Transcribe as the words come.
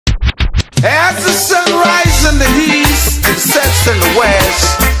As the sun rises in the east and sets in the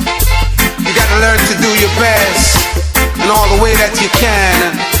west, you gotta learn to do your best in all the way that you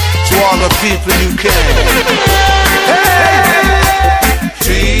can to all the people you can. Hey!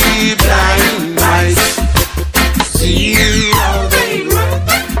 Three blind mice, see how they run.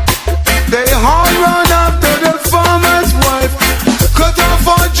 They all run up to the farmer's wife, cut off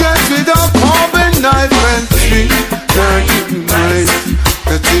her dress with a carving knife. And three blind mice,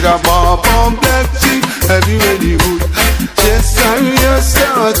 that did a bob on black sheep, everywhere they would. Just I'm just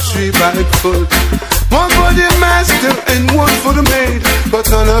a tree by foot. One for the master and one for the maid, but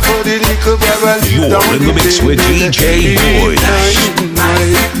none for the little brother. You're in the mix with DJ Boy.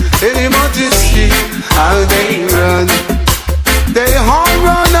 Any more to see how they run. They all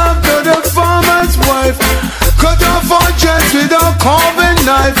run up to the farmer's wife, cut off her dress with a carving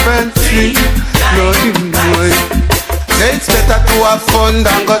knife. And three bloody mice. It's better to have fun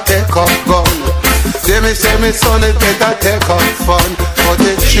than go take up gun. Say me son, it better take up fun. But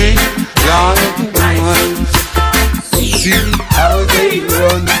the three blind mice, see how they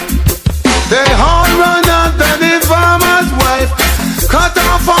run. They all run out to the farmer's wife, cut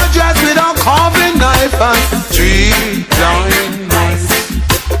off her dress with a carving knife. And three blind mice,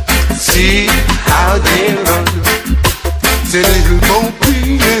 see how they run. Say little Bo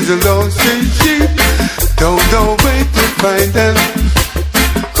Peep is a lost sheep, don't wait to find them.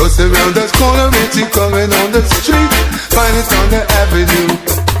 Cause around this corner it's coming on the street, find it on the avenue.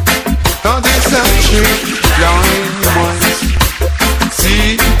 On this tree, blind ones,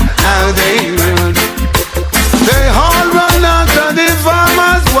 see how they run. They all run out to the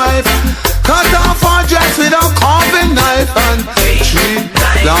farmer's wife, cut off her dress with a carving knife. And three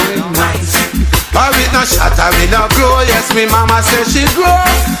blind mice. I with no shot, I with no grow. Yes, me mama said she grow.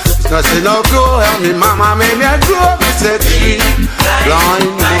 No say no grow, and me mama made me grow. Me said three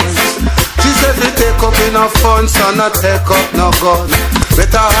blind mice. She said we take up enough fun, so not take up no gun.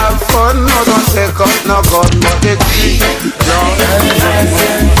 Better have fun, no don't take up no gun. But the three blind mice,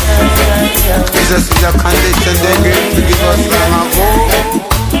 Jesus is a condition they give to give us long ago.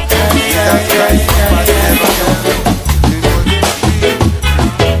 That's right,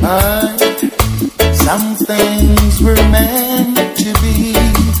 some things were meant to be,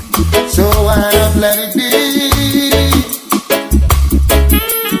 so why not let it be?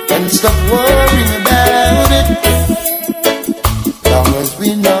 And stop worrying about it, long as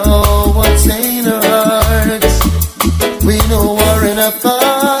we know what's in our hearts, we know we're in our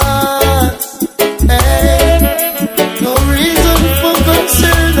thoughts. Hey, no reason for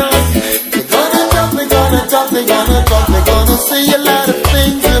concern. They're gonna talk, they're gonna talk, they're gonna talk, they're gonna say a lot of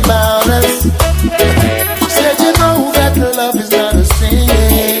things about us. Said you know that love is not a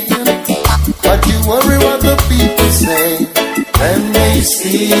sin, but you worry what the people say when they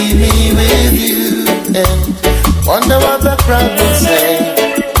see me with you, and wonder what the crowd will say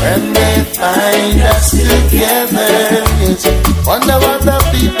when they find us together. Yes, wonder what the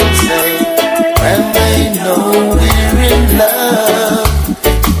people say when they know we're in love.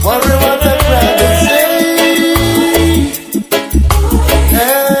 Worry what the crowd will say.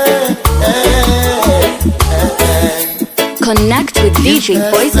 Connect with DJ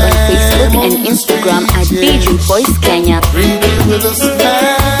Boys on Facebook and Instagram at DJ Boys Kenya. Greet you with a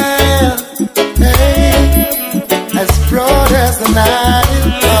smile, hey, as broad as the Nile,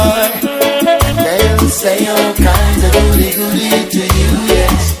 boy. And they'll say all kinds of goody-goody to you,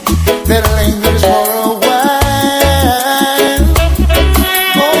 yes. They'll linger for a while.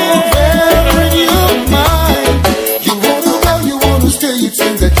 Oh, where in your mind, you wanna go, you wanna stay. It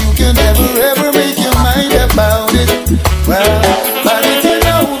seems that you can never ever make your mind about it. Well, but if you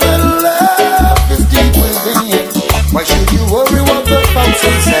know that love is deep within, why should you worry what the folks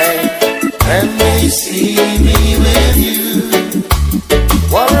will say when they see me with you?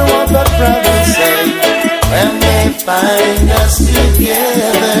 Worry what the crowd will say when they find us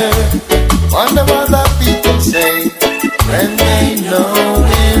together. Wonder what the people say when they know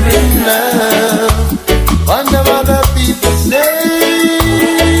we're in love. Wonder what the people say.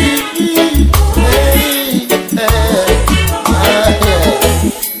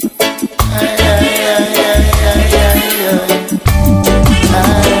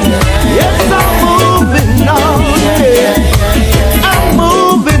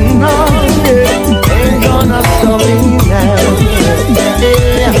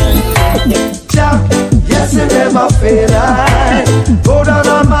 Go down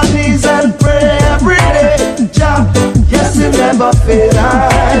on my knees and pray every day. Jah, yes, it never fail.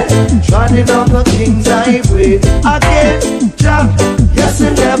 Trotting on the King's Highway again. Jah, yes,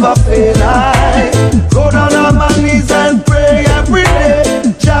 it never fail. Go down on my knees and pray every day.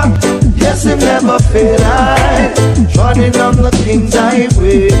 Jah, yes, never fail. I trotting on the King's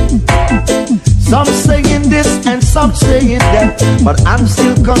highway. Some saying this and some saying that, but I'm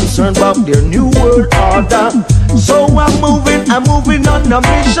still concerned about their new world order. So I'm moving on a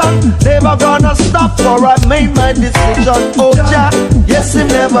mission. Never gonna stop for I made my decision. Oh Jah, yes, He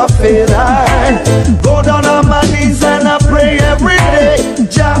never fail. I go down on my knees and I pray every day.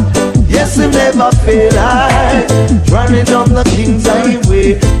 Jah, yes, He never fail. I running on the King's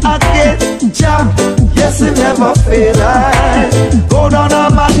highway again. Jah, yes, He never fail. I go down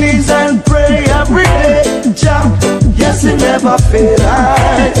on my knees and pray every day. Jah, yes, He never fail.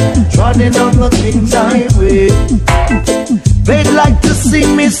 I running on the King's highway. They'd like to see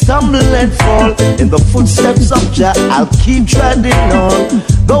me stumble and fall. In the footsteps of Jah, I'll keep treading on.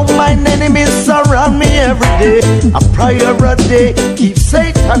 Though mine enemies surround me every day, a prayer a day keeps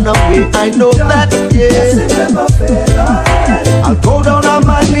Satan away. I know that, yes, He never fail. I'll go down on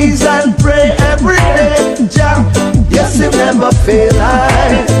my knees and pray every day. Jah, yes, He never fail.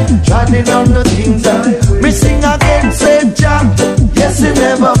 I treading on the King's highway. Me sing again, say Jah, yes, He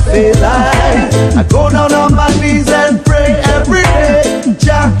never fail. I go down on my knees and pray every day.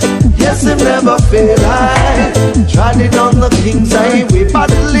 Jah, yes, He never fail. I treading on the King's highway.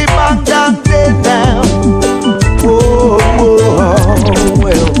 Badly bang down there now. Oh, oh,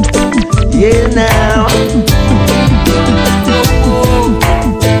 well, yeah now.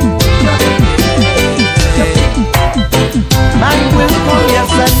 Man will come,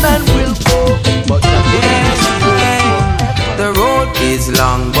 yes, and man will go, but the road is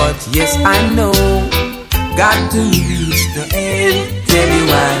long, but yes, I know. Got to reach the end. Tell you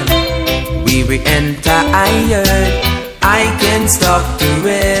why we re-enter iron. I can't stop to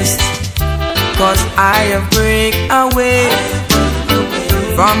rest, 'cause I have break away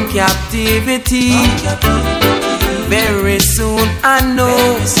from captivity. Very soon I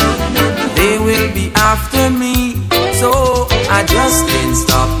know they will be after me. So I just can't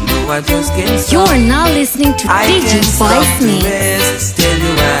stop, no, I just can't stop. You're now listening to DJ Voice Mix. Tell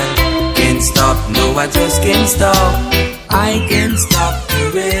you I can't stop, no, I just can't stop. I can't stop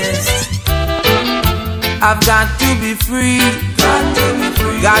to rest. I've got to be free,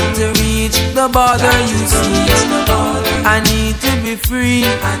 got to reach the border, you see. I need to be free,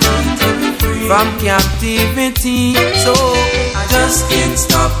 from captivity. So I just can't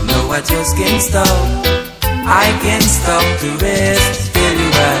stop, no, I just can't stop. I can't stop to rest. Tell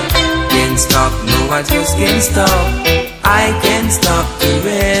you I can't stop, no, I just can't stop. I can't stop to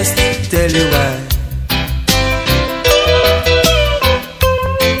rest. Tell you why.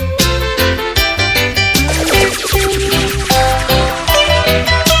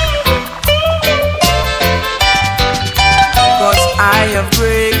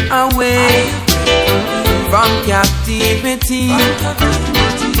 Break away from captivity.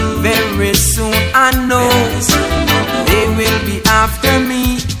 Very soon I know they will be after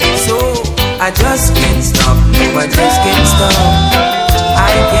me. So I just can't stop, no, I just can't stop.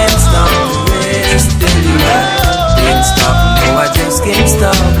 I can't stop to rest. Tell you I can't stop, no, I just can't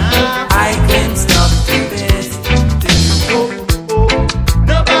stop. I can't stop to rest.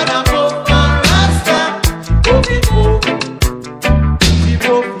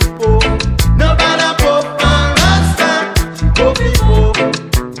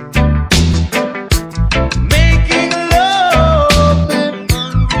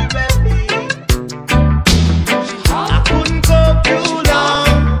 I couldn't cope.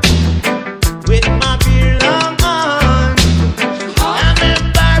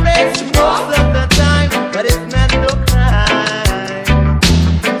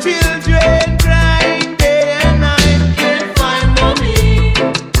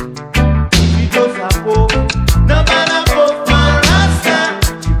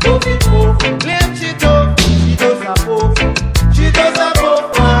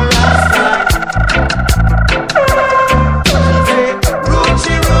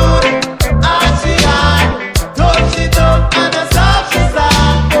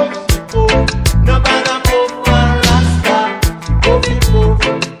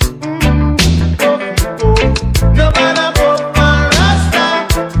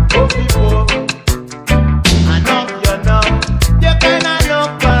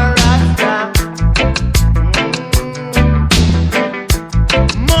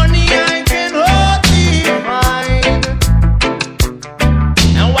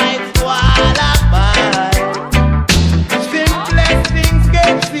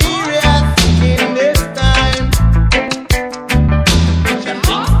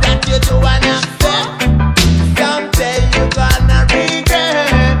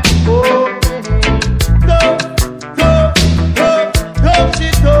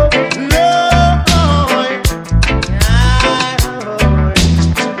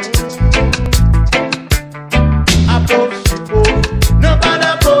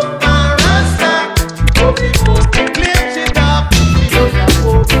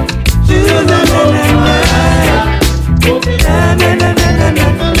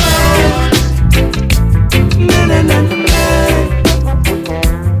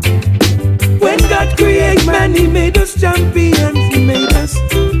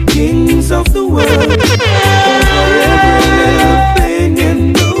 kings of the world, over every little thing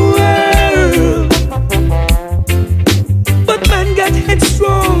in the world. But man got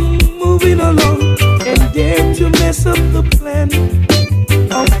headstrong, moving along, and dared to mess up the plan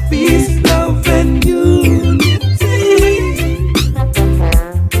of peace, love, and unity.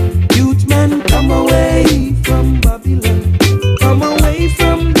 Youth man, come away from Babylon. Come away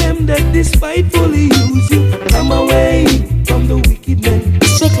from them that despitefully use you. Come away from the wicked men.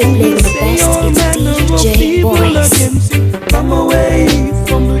 Strictly play the best, it's DJ Boys. Come away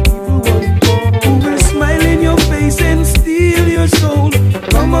from the evil one who will smile in your face and steal your soul.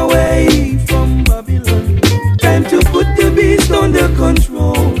 Come away from Babylon. Time to put the beast under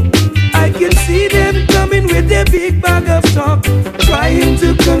control. I can see them coming with their big bag of talk, trying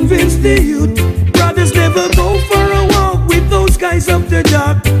to convince the youth. Brothers never go for a walk with those guys up the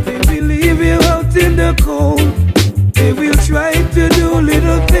dark. They will leave you out in the cold. They will try to do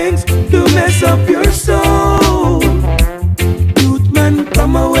little things to mess up your soul. Youth man,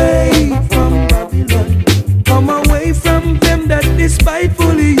 come away from Babylon. Come away from them that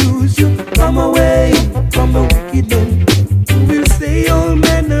despitefully use you. Come away from the wicked men who will say all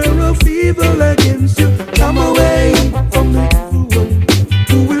manner of evil against you. Come away from the evil one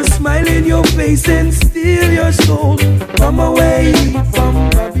who will smile in your face and steal your soul. Come away from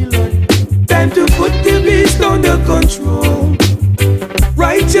Babylon. Time to put the beast under control.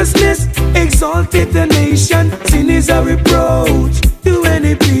 Righteousness exalted the nation. Sin is a reproach to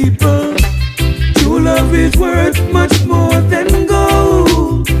any people. True love is worth much more than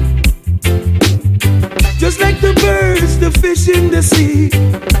gold. Just like the birds, the fish in the sea,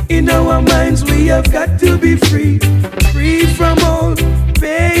 in our minds we have got to be free. Free from all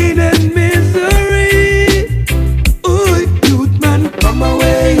pain and misery. Ooh, youth man, come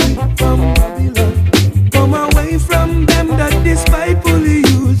away from Babylon. Come away from them that despitefully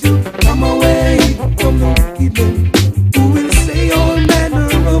use you. Come away from the wicked men who will say all manner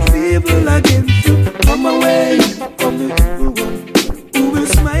of evil against you. Come away from the evil one who will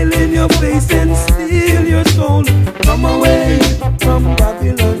smile in your face and steal your soul. Come away from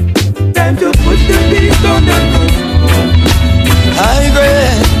Babylon. Time to put the beast on the control. High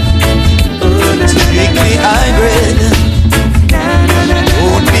grade, strictly high grade.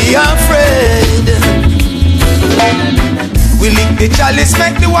 Don't be afraid. We lick the chalice,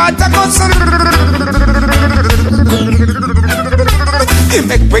 make the water go. He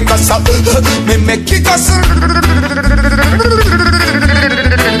make break us up, me make kick us.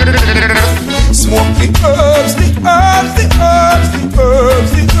 Smoke the herbs, the herbs, the herbs, the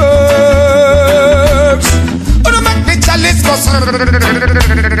herbs, the herbs. Oh, no, make the chalice go.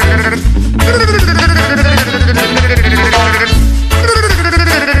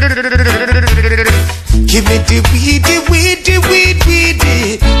 Give me the weedy, weedy, weedy,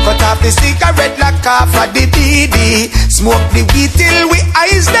 weedy. Cut off the cigarette like half of the BD. Smoke the weed till we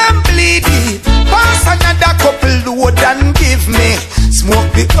eyes them bleedy. Pass another couple load and give me.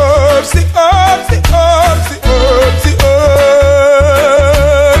 Smoke the herbs, the herbs, the herbs, the herbs, the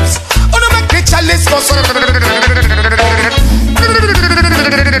herbs. Oh, no, make the chalice go.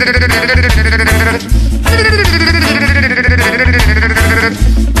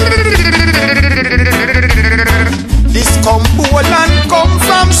 This Cumberland come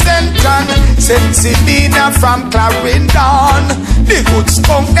from Central, Sensidina from Clarendon. The good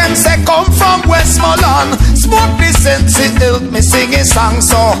skunk them say come from Westmoreland. Smoke the sensi help me sing a song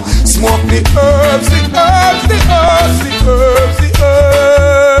so. Smoke the herbs, the herbs, the herbs, the herbs, the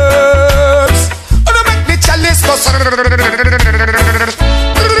herbs. Oh, no, make the chalice go.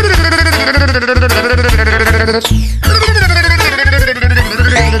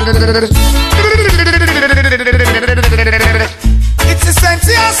 It's a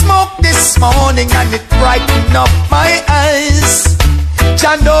sensi I smoke this morning and it brightened up my eyes.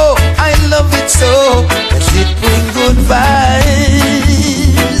 I know I love it so, cause it bring good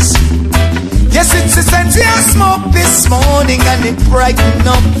vibes. Yes, it's a sensi I smoke this morning and it brightened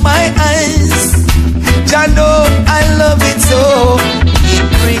up my eyes. I know I love it so, it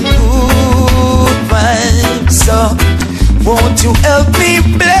bring good vibes. So won't you help me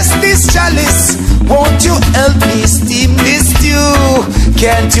bless this chalice? Won't you help me steam this stew?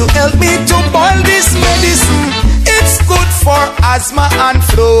 Can't you help me to boil this medicine? It's good for asthma and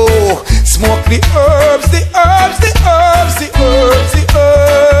flu. Smoke the herbs, the herbs, the herbs, the herbs, the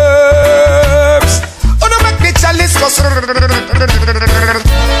herbs. Oh, no, make the chalice go.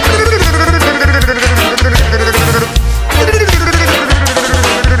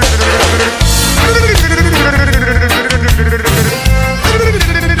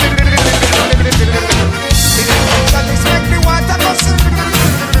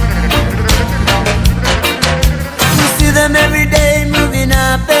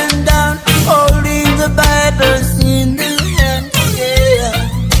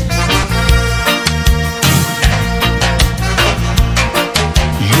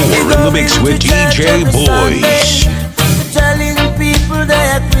 You're in the mix with DJ Boys. Telling people they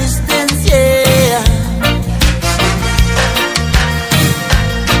are Christians, yeah.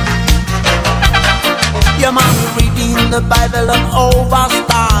 Yeah, man, reading the Bible and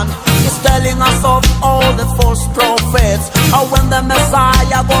overstand. It's telling us of all the false prophets. How when the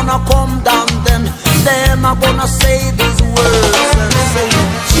Messiah gonna come down, then them are gonna say these words and say,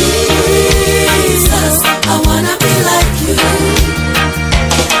 Jesus, I wanna be like you.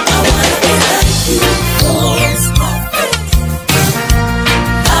 I wanna be like you. False prophet,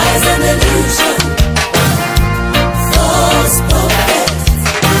 lies and illusion. False prophet,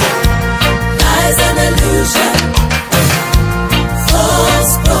 lies and illusion.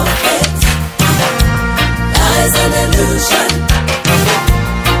 False prophet, lies and illusion.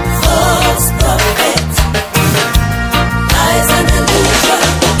 False prophet, lies and illusion.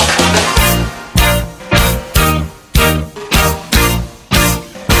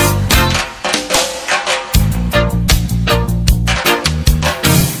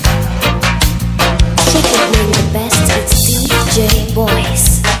 Secondly, the best is DJ Boys.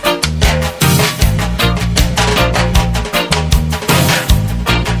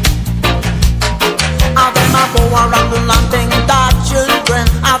 Have them a go around the land and God children.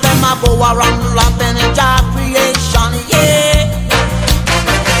 Have them a go around the land and God creation, yeah.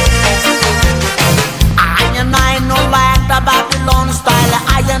 I know like the Babylon style.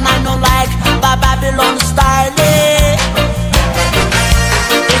 I know like the Babylon style, yeah.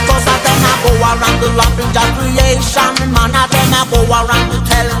 Because of them a go around the land and God creation, man. Have them a go around to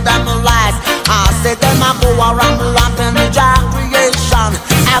telling them lies. I say them a go around the land and God creation.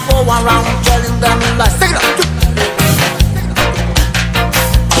 I go around telling them lies. Take it up.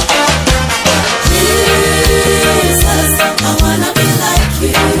 Jesus, I wanna be like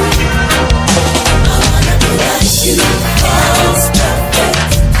you. I wanna be like you. False prophet,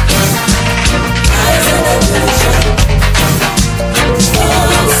 lies and illusion.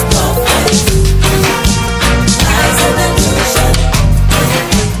 False prophet, lies and illusion.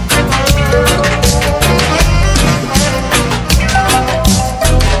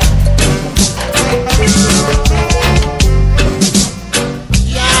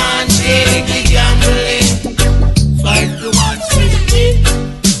 Can't take the gambling, fight the ones with me.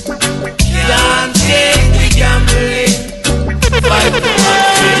 Can't take the gambling, fight the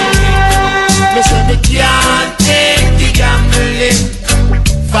ones with me. Listen, they can't take the gambling,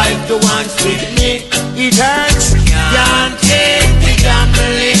 fight the ones with me. It hurts. Can't take the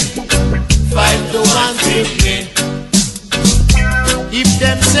gambling, fight the ones with me. If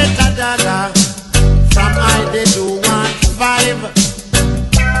them set a dollar, from I they do 1.5.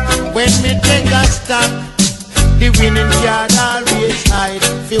 When me take a stock, the winning card always hide.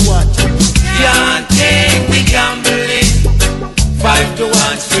 Fi what? Can't take the gambling, 5 to 1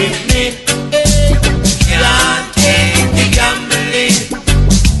 with me. Can't take the gambling,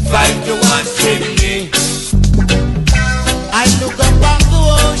 5 to 1 with me. I look up on the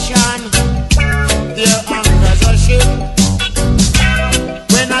ocean, there anchors a ship.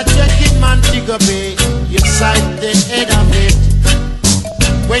 When I check in Montego Bay, you sight the head of it.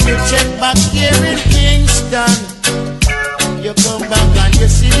 When you check back here in Kingston, you come back and you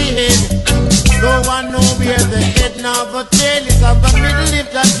see the head. No one know where the head now, but tail is of a middle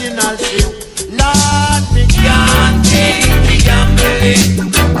international ship. Lord, me can't take the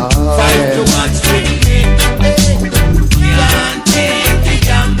gambling, 5 to 1 with me. Can't take the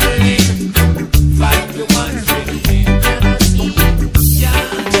gambling, 5 to 1 with me.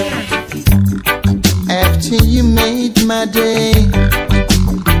 After you made my day,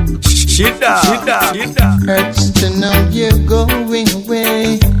 hurts to know you're going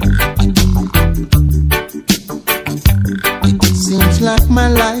away. Seems like my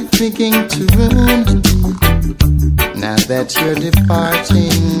life began to ruin now that you're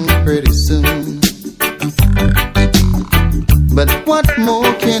departing pretty soon. But what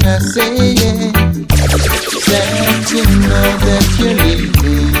more can I say? Sad to know that you're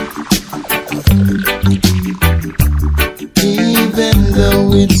leaving, even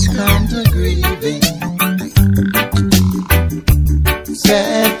though it's kinda grieving.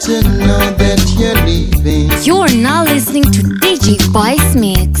 Sad to know that you're leaving. You're now listening to DJ Boys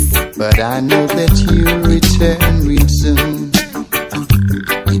Mix. But I know that you'll return real soon.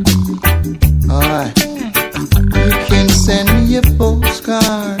 Alright, you can send me a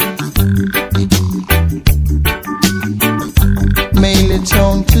postcard, mail it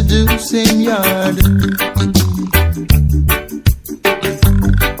on to do same yard.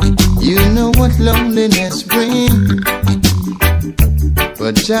 You know what loneliness brings,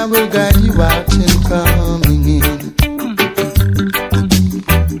 but I will guide you out and coming in.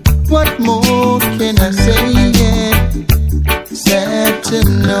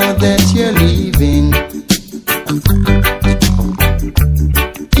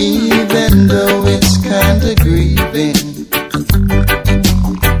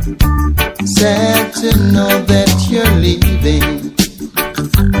 to know that you're leaving.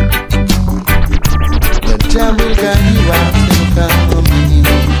 The time will guide you out and coming.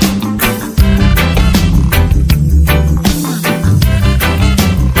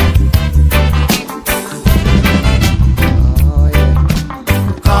 Oh, yeah.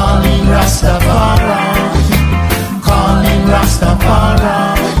 Calling Rastafari, calling Rastafari,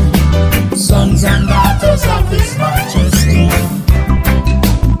 sons and daughters of His Majesty.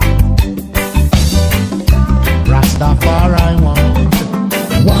 Rastafari want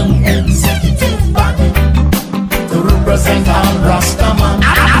one executive body to represent all Rastaman,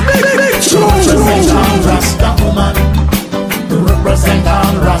 to represent all Rasta woman, to represent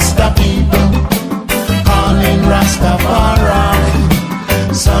all Rasta people. Calling Rastafari,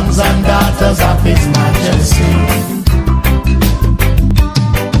 sons and daughters of His Majesty.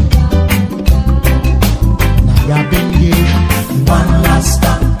 Now you've been given one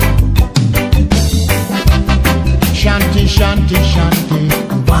Rasta. Shanty, shanty, shanty,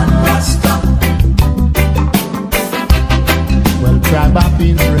 one Rasta. Well, tribe of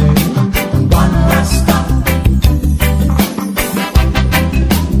Israel, one Rasta.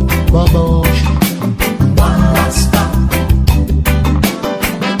 Babosh, one Rasta.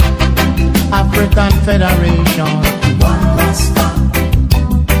 African Federation, one Rasta.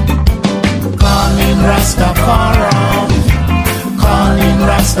 Calling Rastafari, calling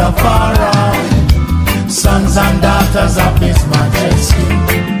Rastafari, sons and daughters of His Majesty.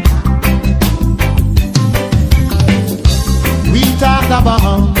 We talk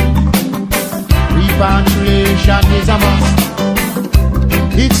about repatriation is a must.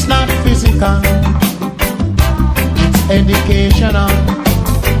 It's not physical, it's educational.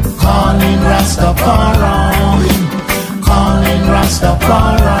 Calling Rastafari, calling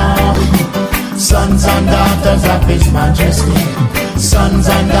Rastafari, sons and daughters of His Majesty, sons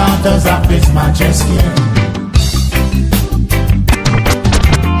and daughters of His Majesty.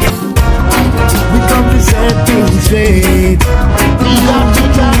 We come to set things straight. We got to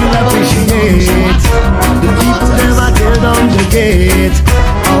appreciate the people them a tear down the gate.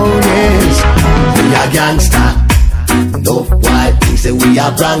 Oh yes, we are gangsta. No white things say we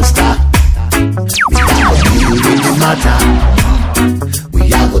are prankster. We gotta deal with the matter. We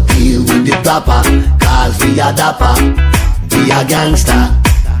are go deal with the proper, cause we are dapper. We are gangsta.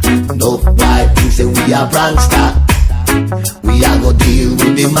 No white things say we are prankster. We are go deal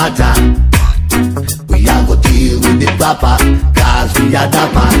with the matter. We are go deal with the proper, cause we are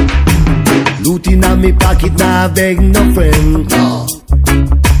dapper. Looting on me pocket, now beg no friend. No.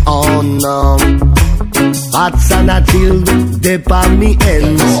 Oh no. Hats and a till, dip on me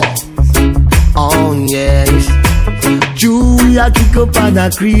ends. Oh yes. Jew, we a kick up and a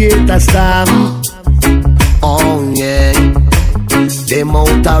create a star. Oh yeah. Them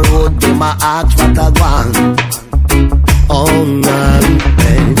out a road, them a ask what I want. Oh man,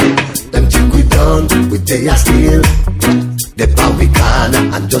 hey. Them think we done, we they are still. The power we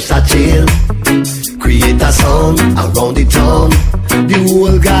can and just a chill. Create a sound around the town. The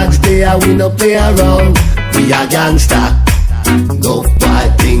whole gods there, we no play around. We are gangsta. No boy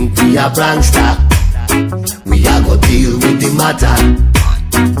think we are prankster. We are go deal with the matter.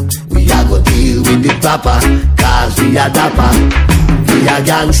 We are go deal with the proper, cause we are dapper. We are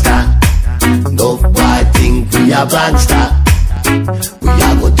gangsta. No boy think we are prankster. We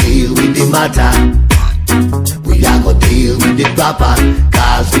are go deal with the matter. We are go deal with the proper,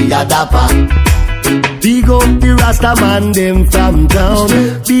 cause we are dapper. Big up the Rasta man them from town.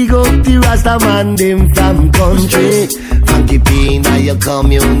 Big up the Rasta man them from country. Funky P in your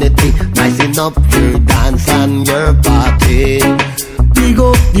community, nicing up your dance and your party. Big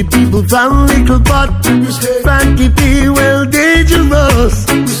up the people from Little Pot, Funky P well dangerous.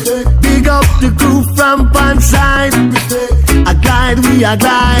 Big up the crew from Panside, a glide we a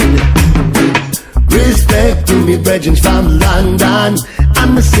glide. Respect to me brethren from London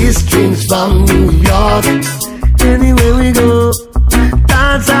and my sisters from New York. Anywhere we go,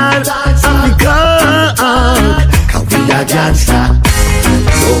 dance all Africa. Cause we are gangsta.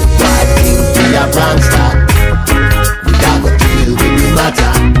 Nobody we are prankster. We are go deal with the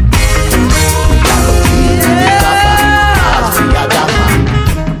matter. We are go deal with the proper, cause we are dapper.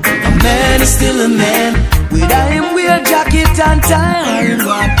 A man is still a man. Without him wear jacket and tie and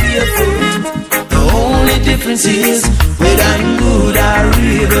walk barefoot. The only difference is whether I'm good or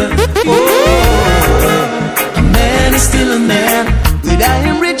evil. Oh, a man is still a man. Whether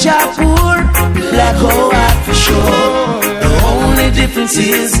I'm rich or poor, black or white for sure. The only difference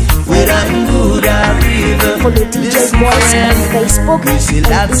is whether I'm good or evil. Follow DJ Boys on Facebook we see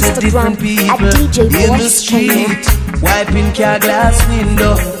lots of different people at DJ in the street, wiping car glass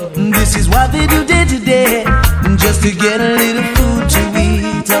window. This this is what they do day to day, just to get a little food to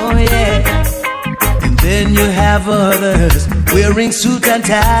eat, oh yeah. And then you have others wearing suit and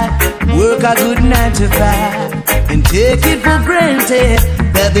tie, work a good 9 to 5, and take it for granted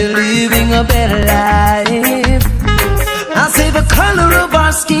that they're living a better life. I say the color of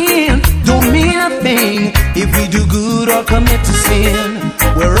our skin don't mean a thing if we do good or commit to sin.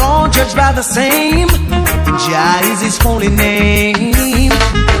 We're all judged by the same, Jah is His holy name.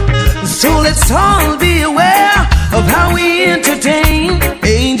 So let's all be aware of how we entertain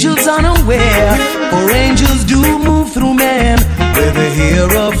angels unaware, for angels do move through man, whether here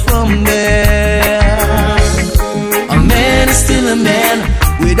or from there. A man is still a man,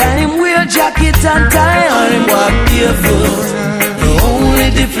 whether him wear jacket and tie or him walk barefoot. The only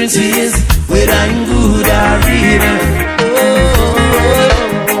difference is whether I'm good or evil.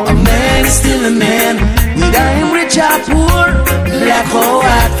 Oh, a man is still a man, whether I'm rich or poor, black or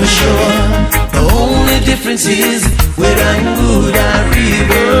white for sure. The only difference is whether I'm good or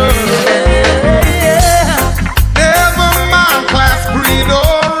evil. Never mind class, creed,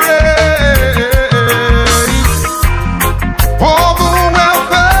 or race, for the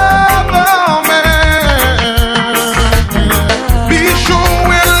welfare of man. Be sure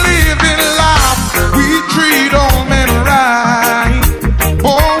we're living life, we treat all men right,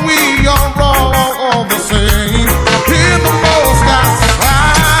 for we are all the same in the Most High.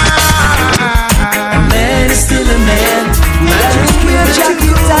 A man is still a man, whether he wear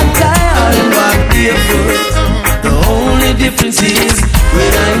jacket and tie or him walk barefoot. The only difference is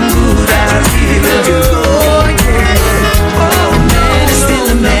whether I'm good or evil. Oh yeah. Oh, a man is still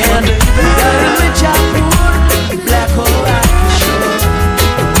a man, whether him rich or poor, black or white for sure.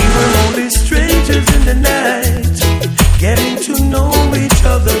 We were only strangers in the night, getting to know each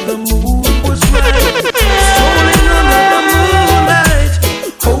other. The mood was right, strolling under the moonlight,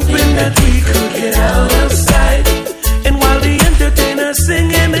 hoping that we could get out of sight. And while the entertainer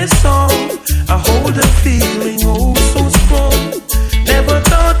singing his song, I hold a feeling oh so strong. Never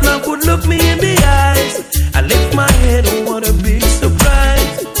thought love would look me in the eyes. I lift my head, oh what a big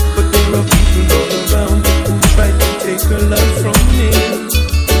surprise. But there are people all around who try to take her love from me.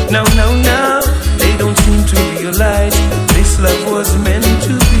 Now, they don't seem to realize this love was meant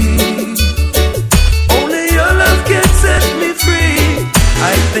to be. Only your love can set me free.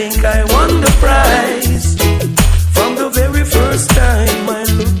 I think I won the prize. From the very first time I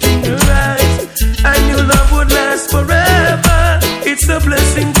looked in your eyes, I knew love would last forever. It's a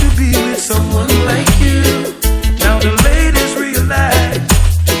blessing to be with someone like you. Now the ladies realize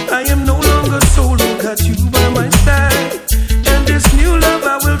I am no longer solo, got you by my side. And this new love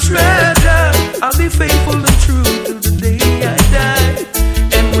I will treasure. I'll be faithful and true till the day I die.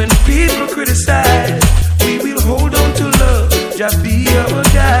 And when people criticize, we will hold on to love, just be our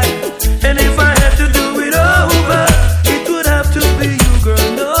guide. And if I had to do it over, it would have to be you, girl.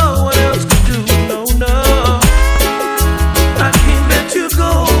 No one else could do. No, I can't let you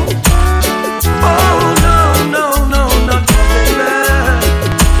go. Oh no, not my baby.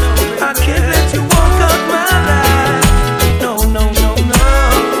 I can't let you walk out my life. No.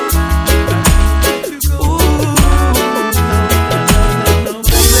 Ooh, no,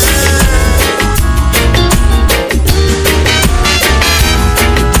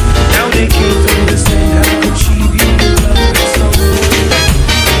 now they can't understand how much you love me so.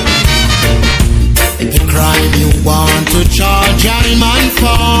 The crime you want to charge a man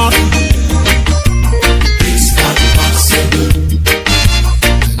for, it's not possible.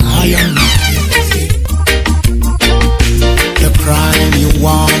 I am not guilty. The crime you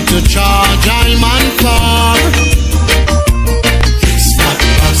want to charge a man for, it's not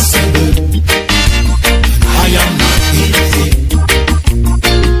possible. I am not guilty.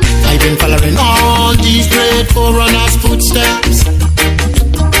 I've been following all these great forerunners' footsteps.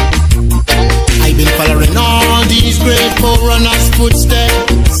 I've been following all these great forerunners'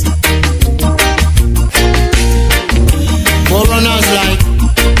 footsteps. Forerunners like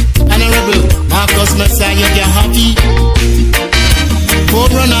Honorable Marcus Messiah Gahati.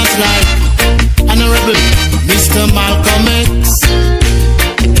 Forerunners like Honorable Mr. Malcolm X.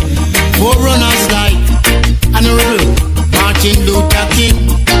 Forerunners like Honorable Martin Luther King.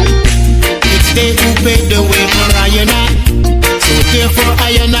 It's they who paved the way for I and I. So therefore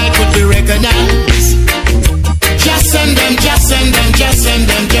I and I could be recognized. Just send them, just send them, just send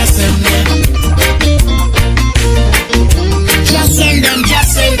them, just send them. Just send them,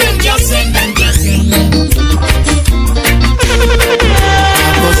 just send them, just send them, just send them.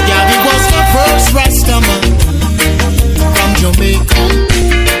 Because Gabby was the first Rastaman from Jamaica,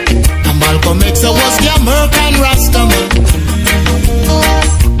 and Malcolm X was the American Rastaman.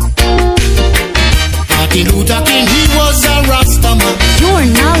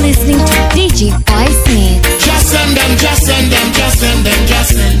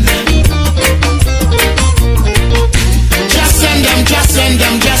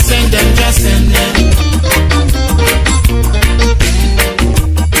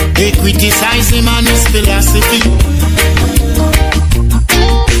 criticize him and his philosophy.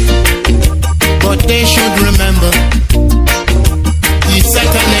 But they should remember, he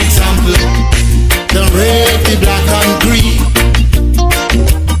set an example. The red, the black and green,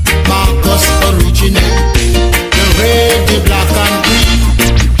 Marcus originate. The red, the black and green,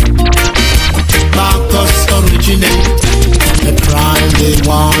 Marcus originate. The crime they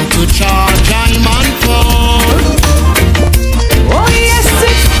want to charge I'm on for. Oh yes,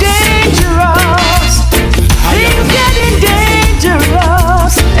 it's dangerous. Things getting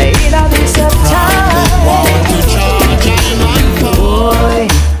dangerous. Ain't that this a time? They want to charge I'm on for.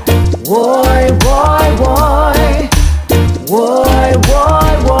 Why,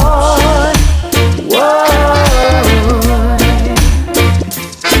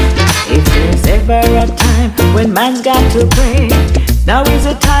 if there's ever a time when man's got to pray, now is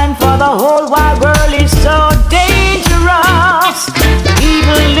the time for the whole wide world. It's so dangerous.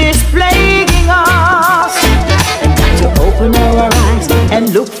 Evil is plaguing us. Got to open our eyes and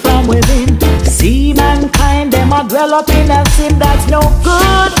look from within. See mankind, them are dwell up in a sin that's no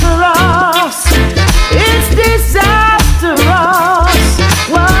good for us. It's disastrous.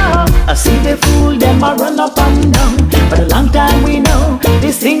 Wow, I see the fool, them a run up and down. But a long time we know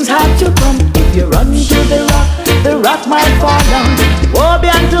these things had to come. If you run to the rock might fall down. Woe be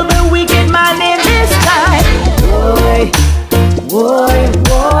unto the wicked man in this time. Why?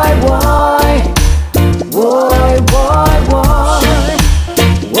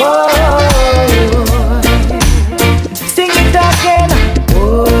 Sing it again.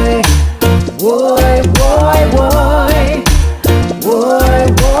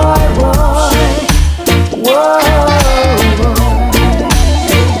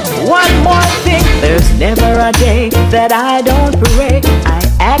 One more thing, there's never a day that I don't pray. I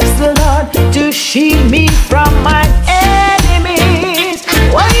ask the Lord to shield me from my enemies.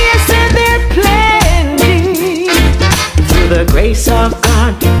 Well, yes, and they're plenty. Through the grace of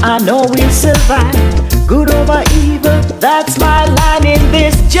God, I know we'll survive. Good over evil, that's my line in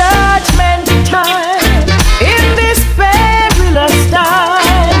this judgment time. In this perilous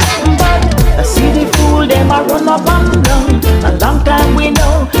time. But I see the fool, them a run up and down. A long time we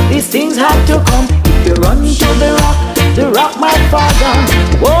know these things have to come. If you run to the rock might fall down.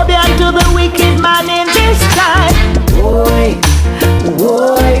 Woe be unto the wicked man in this time.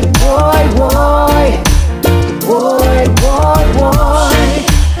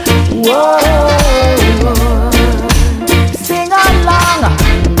 Sing along.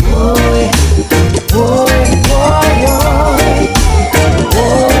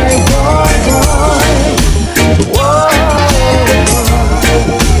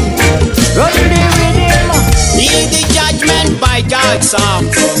 Hear the judgment by God's song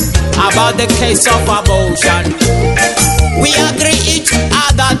about the case of abortion. We agree each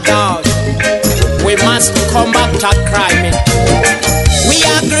other down. We must combat crime. We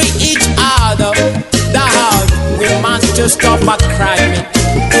agree each other down. We must just stop crime.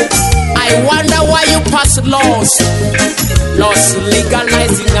 I wonder why you pass laws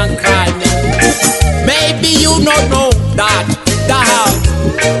legalizing a crime. Maybe you don't know that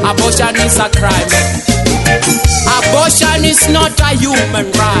abortion is a crime. Abortion is not a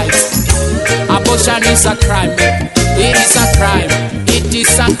human right. Abortion is a crime. It is a crime. It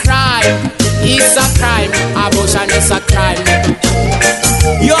is a crime. It's a crime. Abortion is a crime.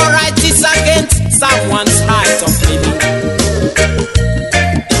 Your right is against someone's right of living.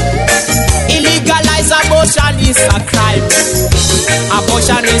 Illegalize abortion is a crime.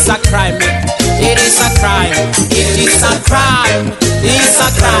 Abortion is a crime. It is a crime. It is a crime. It's a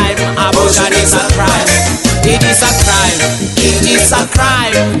crime. Abortion is a crime. It is a crime. It is a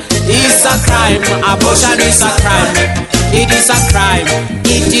crime. It's a crime. Abortion is a crime. It is a crime.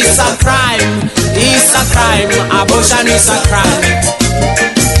 It is a crime. It's a crime. Abortion is a crime.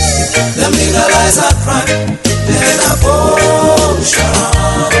 Them legalize a crime. Then abortion.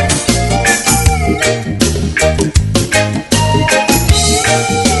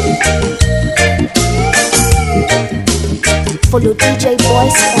 Follow DJ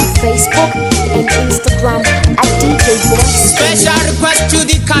Boys on Facebook and Instagram at DJ Boys. Special request to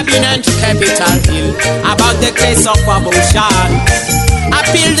the cabinet, Capitol Hill, about the case of abortion.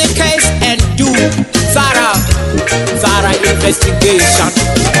 Appeal the case and do thorough investigation.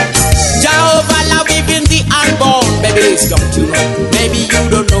 Jehovah love even the unborn babies, don't you know? Maybe you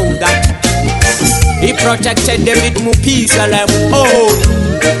don't know that. He protected David Mukisalem,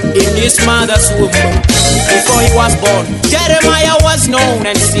 in his mother's womb. Before he was born, Jeremiah was known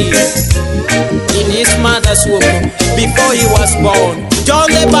and seen in his mother's womb. Before he was born, John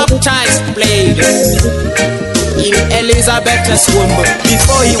the Baptist played in Elizabeth's womb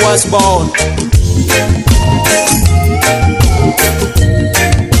before he was born.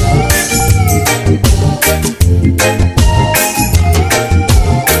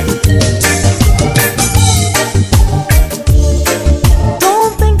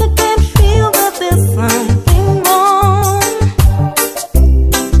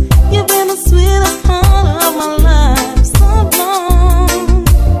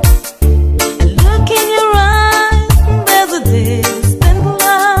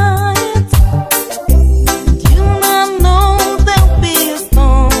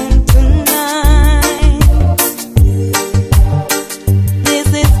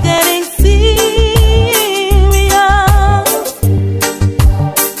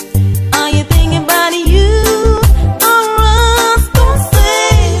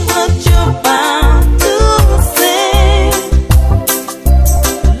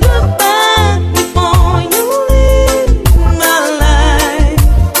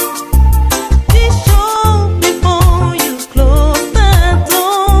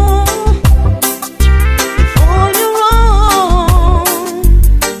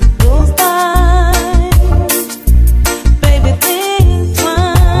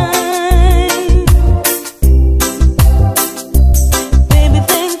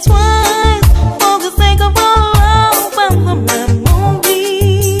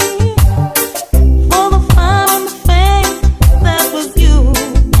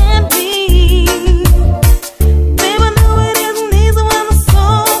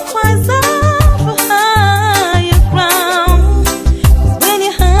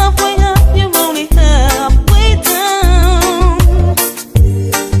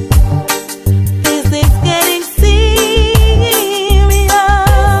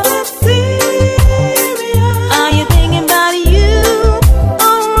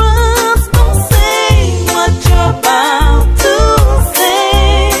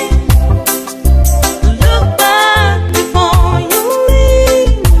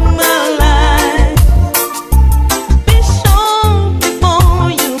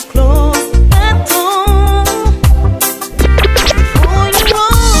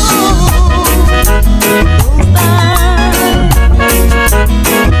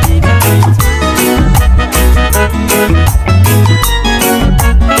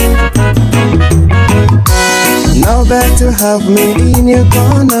 Have me in your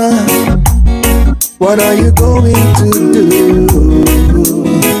corner. What are you going to do?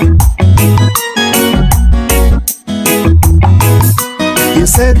 You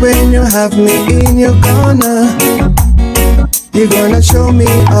said when you have me in your corner, you're gonna show me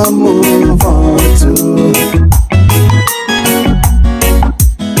a move or two.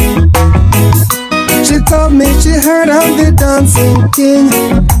 She told me she heard of the dancing king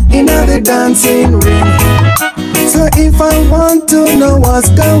in the dancing ring. So if I want to know what's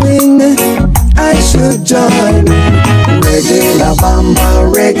going, I should join. Reggae la bamba,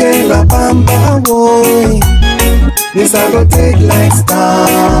 boy. This I go take like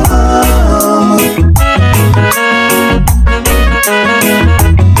storm.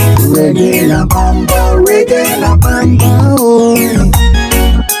 Reggae la bamba, boy.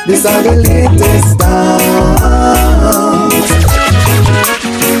 This are the latest dance.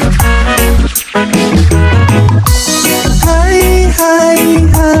 Hi.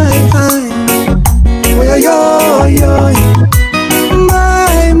 Oh, yo.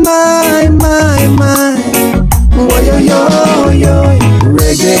 My. Oh, yo.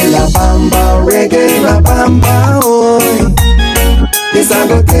 Reggae la bamba, oh. This I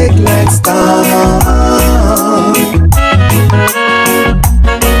go take like star.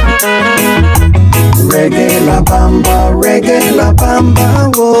 Reggae la bamba,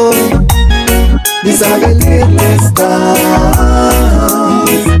 oh. These are the latest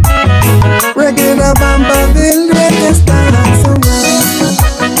dance. Reggae la bamba, the latest dance.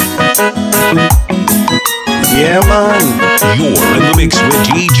 Yeah, man. You're in the mix with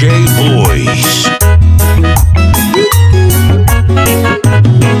DJ Boys.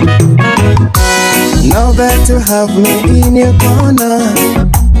 Now that you have me in your corner,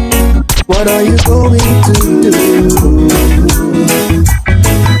 what are you going to do?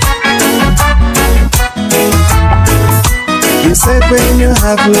 You said when you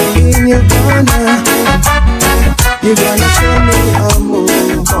have me in your corner, you're gonna show me a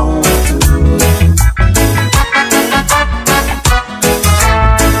move or two.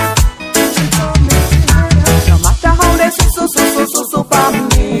 No matter how they so for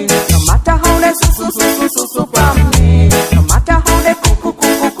me, no matter how they so for me, no matter how they cook for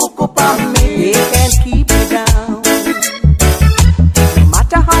me, they can't keep me down. No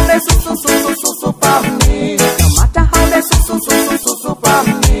matter how they so for me, no matter how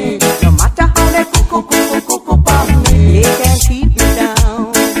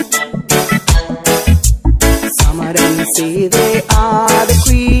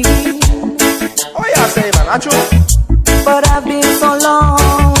But I've been so long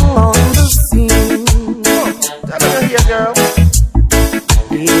on the scene. Tell her here, girl.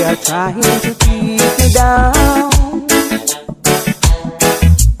 They are trying to keep me down,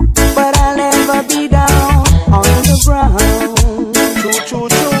 but I'll never be down on the ground. Choo.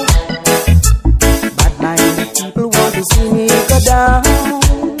 Bad minded people want to see me go down,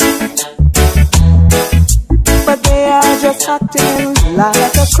 but they are just acting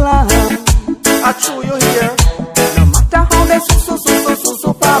like a clown. I chew you here. No matter how they so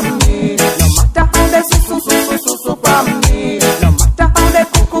from me. No matter how they so from me. No matter how they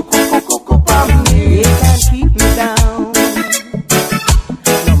cook from me. They can't keep me down.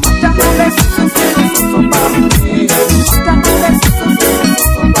 No matter how they so from me. No matter how they so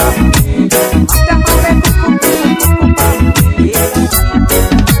from me. No matter how they cook from me.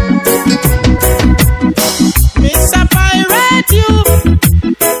 Miss a pirate you.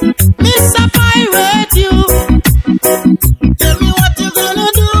 Miss a pirate you. Tell me what you gonna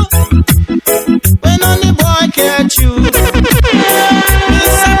do when only boy catch you.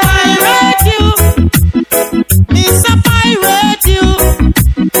 Miss a pirate you. Miss a pirate you.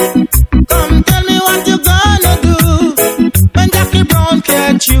 Come tell me what you gonna do when Jackie Brown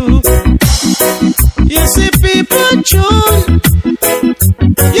catch you. You see people tune,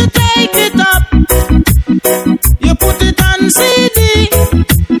 you take it up, you put it on CD,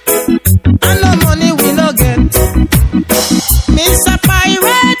 and no money we no get. Miss a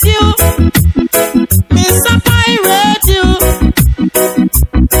pirate you, Miss a pirate you.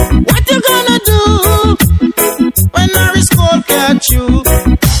 What you gonna do when Harry Skull catch you?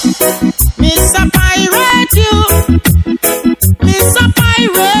 Miss a pirate you, Miss a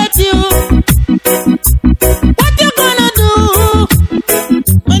pirate you. What you gonna do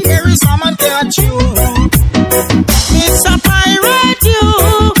when Harry Salmon catch you? Miss a pirate you,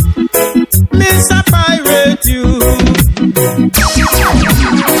 Miss a pirate you.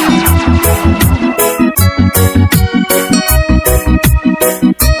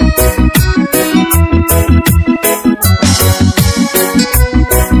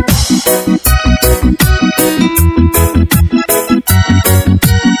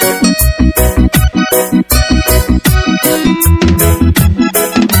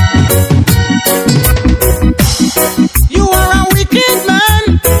 You are a wicked man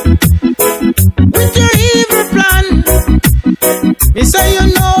with your evil plan. Me say you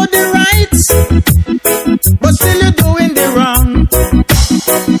know the rights, but still you're doing the wrong.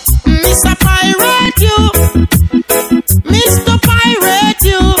 Mr. Pirate you, Mr. Pirate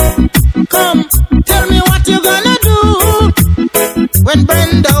you. Come, tell me what you gonna do when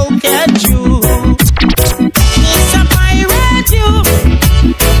Brenda catch you. Mr. Pirate you,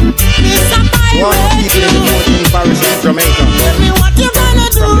 Mr. Pirate you. Jamaica. Tell me what you gonna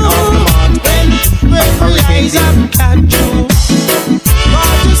do when we eyes up catch you.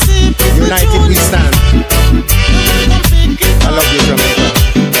 God, you see people United we stand. I love you, Jamaica.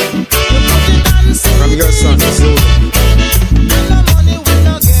 From your son, Zulu.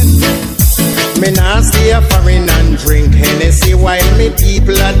 Me nah stay a foreign and drink Hennessy while me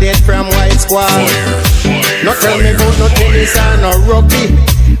people are dead from white squad. No tell me about no tennis or no rugby.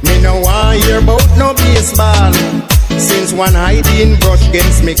 Me no want hear about no baseball. Since one hiding brush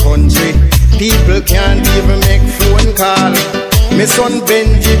against me country, people can't even make phone call. Me son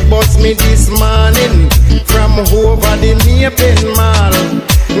Benji bust me this morning from over the Napin Mall.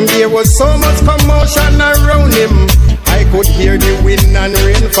 There was so much commotion around him, I could hear the wind and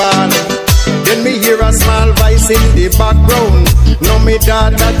rainfall. Then me hear a small voice in the background. No me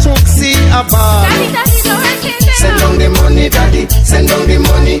daughter took see a ball. Send down the money, daddy, send down the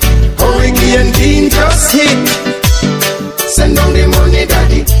money. Hurricane Dean just hit. Send down the money,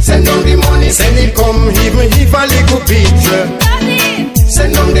 daddy, send down the money. Send it come even if a little bit.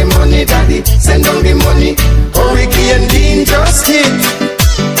 Send down the money, daddy, send down the money. Hurricane Dean just hit.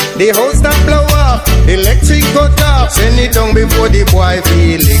 The house that blow up, electric cut off. Send it down before the boy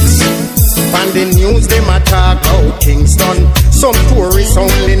Felix. On the news them attack out Kingston. Some tourists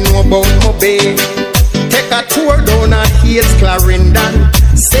only know about Mobay. Take a tour down at Hayes, Clarendon,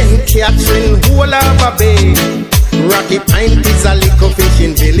 St. Catherine, whole of a bay. Rocky Point is a little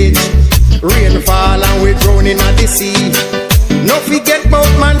fishing village. Rainfall and we drowning at the sea. No forget about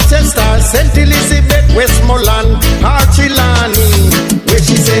Manchester, St. Elizabeth, Westmoreland, Archilani. Where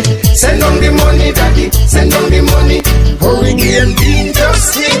she said, send on the money, daddy, send on the money. Hurricane Dean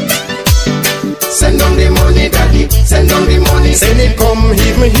just hit. Send on the money, daddy, send on the money. Send it come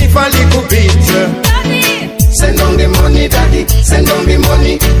even if a little bit. Send on the money, daddy, send on the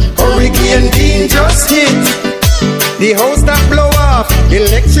money. Hurricane Dean just hit. The house that blow off,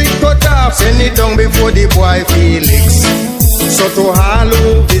 electric cut off. Send it down before the boy Felix. So to all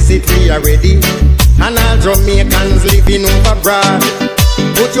who visit we are ready, and all Jamaicans living over abroad,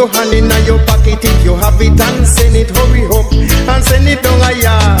 put your hand in your pocket if you have it and send it, hurry up and send it down a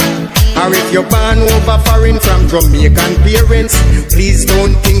yard. Or if you're born over foreign from Jamaican parents, please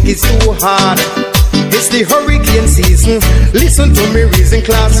don't think it's too hard. It's the hurricane season, listen to me reason,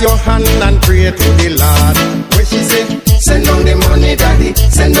 class your hand and pray to the Lord. Where she said, send down the money daddy,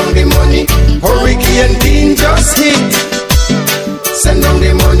 send down the money, Hurricane Dean just hit. Send down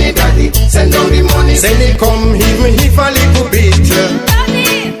the money daddy, send down the money, send it come even if a little bit.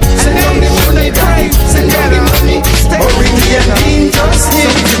 Send down the money daddy, send down the money, Hurricane Dean just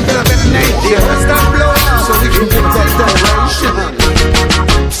hit. Stop blowing so we can get that direction.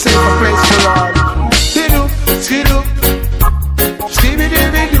 Safe a place for all. Skidoo,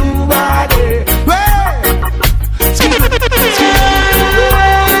 skibidi-bidi-doo body.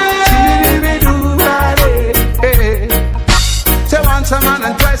 Skibidi-bidi-doo body. Say once a man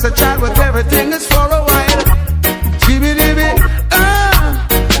and twice a child, with everything is for a while. Skibidi-bidi,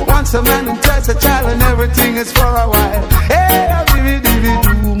 once a man and twice a child, and everything is for a while. Hey,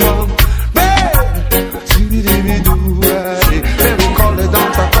 skibidi-bidi-doo, mom. Skibidi-bidi-doo body. Then we call the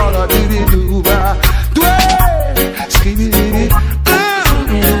dancer, call her dibidi-doo body.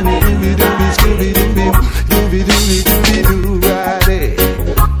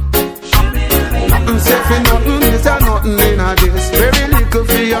 Very little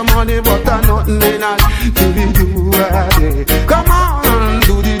for your money, but I nothing in a do-be-do-a-day. Come on,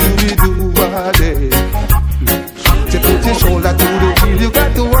 do-de-do-be-do-a-day. To put your shoulder to the wheel, you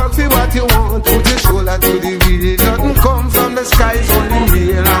got to work for what you want. Put your shoulder to the wheel, nothing come from the sky, it's only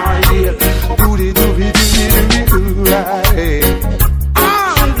real and real. Do-de-do-be-do-be-do-a-day.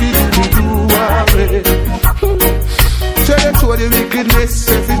 Do-be-do-be-do-a-day. Tell them show the wickedness,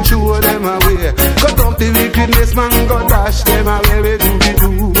 if you show them away. Cut off the wickedness, man, go dash them away. We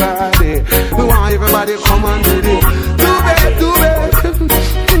do-be-do-a-day. We want everybody come and do it.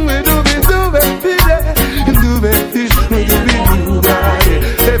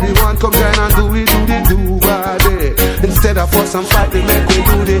 Everyone come down and do it, do-the-do-a-day. Instead of us and fight, they make we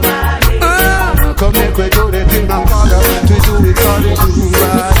do it. Come make we do the thing and father. We do it all the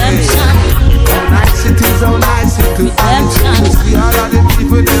do-a-day. How nice it is, how nice it is. See all of the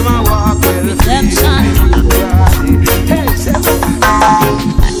people, them a walk well.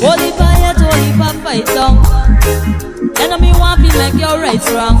 Holy fire, holy fight down. Enemy want me make your right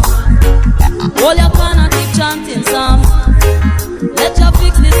wrong. Hold your can and keep chanting songs. Let you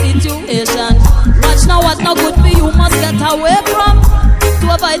fix the situation. Watch now what's not good for you must get away from. To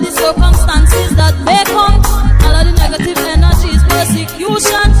avoid the circumstances that may come. All of the negative energies,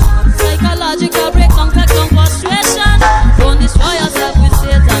 persecution, psychological breakdown, take down frustration. Don't destroy yourself with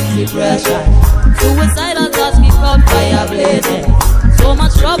Satan's depression. Suicidal thoughts keep up fire blazing. So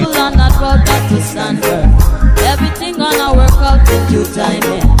much trouble on that road, got to stand firm. Everything gonna work out in due time,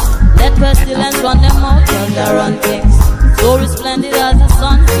 yeah. Let pestilence run them out while they run things. So resplendent as the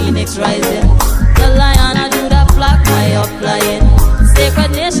sun, phoenix rising. The lion and Judah flock high up flying.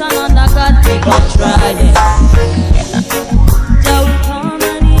 Sacred nation under God, keep on trying. Jah will come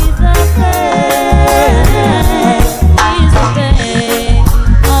and he's a friend. He's a friend.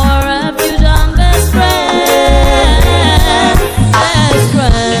 Our refuge and best friend. Best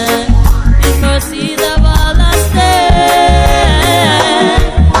friend. His mercies have all that stand.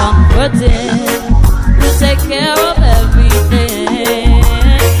 Comforted. We'll take care of everything.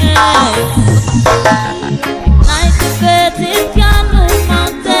 Night to bed, it can move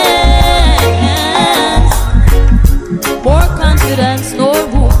mountains. More confidence, no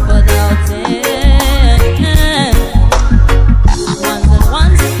room for doubting. Ones and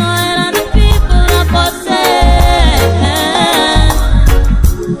ones annoyed and the people are possessed.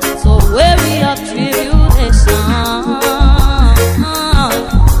 So weary of tribulation,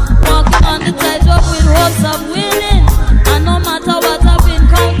 walking on the tightrope with hopes of winning. And no matter what I've been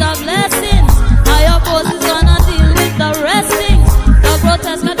count the blessings, higher forces gonna deal with the restings. The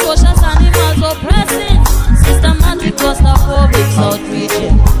grotesque atrocious animals oppressing. Systematic claustrophobics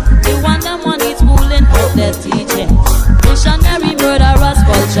outreaching. The one them one is schooling out their teaching. Missionary murderers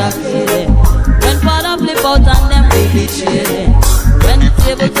culture killing. When father flip out and them we be chilling.